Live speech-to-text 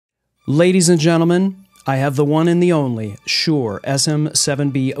Ladies and gentlemen, I have the one and the only Shure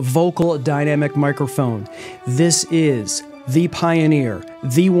SM7B vocal dynamic microphone. This is the pioneer,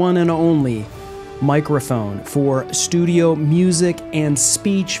 the one and only microphone for studio music and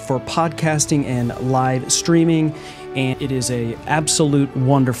speech, for podcasting and live streaming, and it is an absolute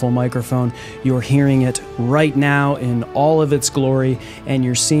wonderful microphone. You're hearing it right now in all of its glory, and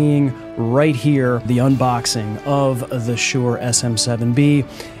you're seeing right here the unboxing of the Shure SM7B.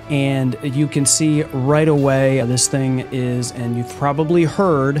 And you can see right away this thing is, and you've probably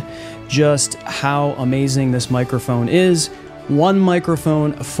heard just how amazing this microphone is. One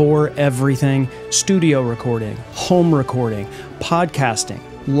microphone for everything: studio recording, home recording, podcasting,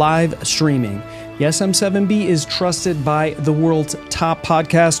 live streaming. The SM7B is trusted by the world's top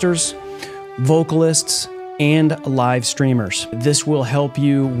podcasters, vocalists, and live streamers. This will help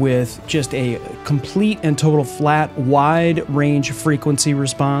you with just a complete and total flat, wide range frequency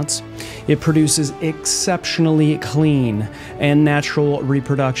response. It produces exceptionally clean and natural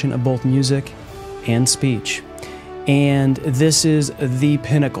reproduction of both music and speech. And this is the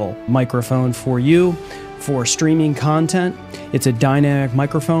pinnacle microphone for you for streaming content. It's a dynamic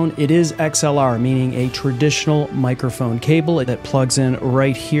microphone. It is XLR, meaning a traditional microphone cable that plugs in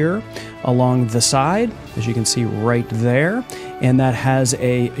right here along the side, as you can see right there. And that has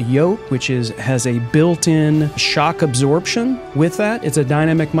a yoke, which has a built-in shock absorption with that. It's a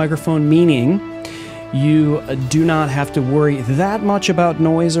dynamic microphone, meaning you do not have to worry that much about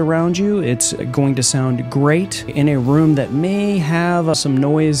noise around you. It's going to sound great in a room that may have some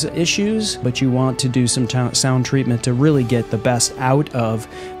noise issues, but you want to do some sound treatment to really get the best out of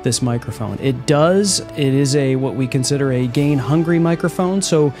this microphone. It is what we consider a gain-hungry microphone,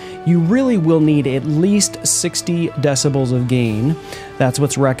 so you really will need at least 60 decibels of gain. That's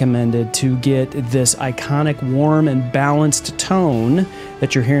what's recommended to get this iconic, warm, and balanced tone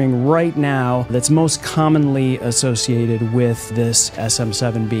that you're hearing right now that's most commonly associated with this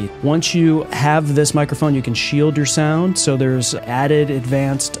SM7B. Once you have this microphone, you can shield your sound, so there's added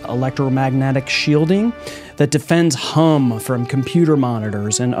advanced electromagnetic shielding that defends hum from computer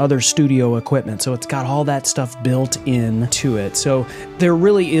monitors and other studio equipment. So it's got all that stuff built into it. So there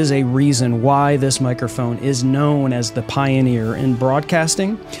really is a reason why this microphone is known as the pioneer in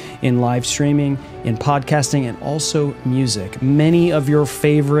broadcasting, in live streaming, in podcasting, and also music. Many of your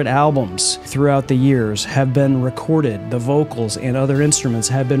favorite albums throughout the years have been recorded. The vocals and other instruments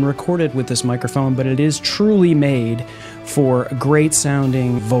have been recorded with this microphone, but it is truly made for great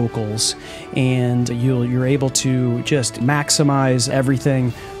sounding vocals, and you're able to just maximize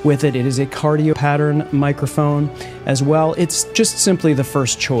everything with it. It is a cardio pattern microphone as well. It's just simply the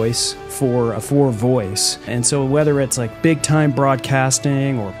first choice for voice. And so whether it's like big time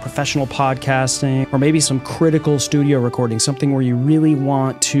broadcasting or professional podcasting, or maybe some critical studio recording, something where you really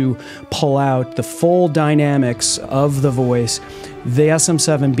want to pull out the full dynamics of the voice, the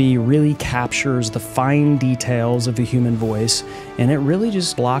SM7B really captures the fine details of the human voice, and it really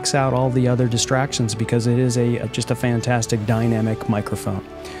just blocks out all the other distractions because it is just a fantastic dynamic microphone.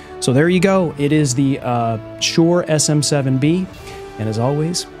 So there you go. It is the Shure SM7B, and as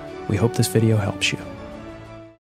always, we hope this video helps you.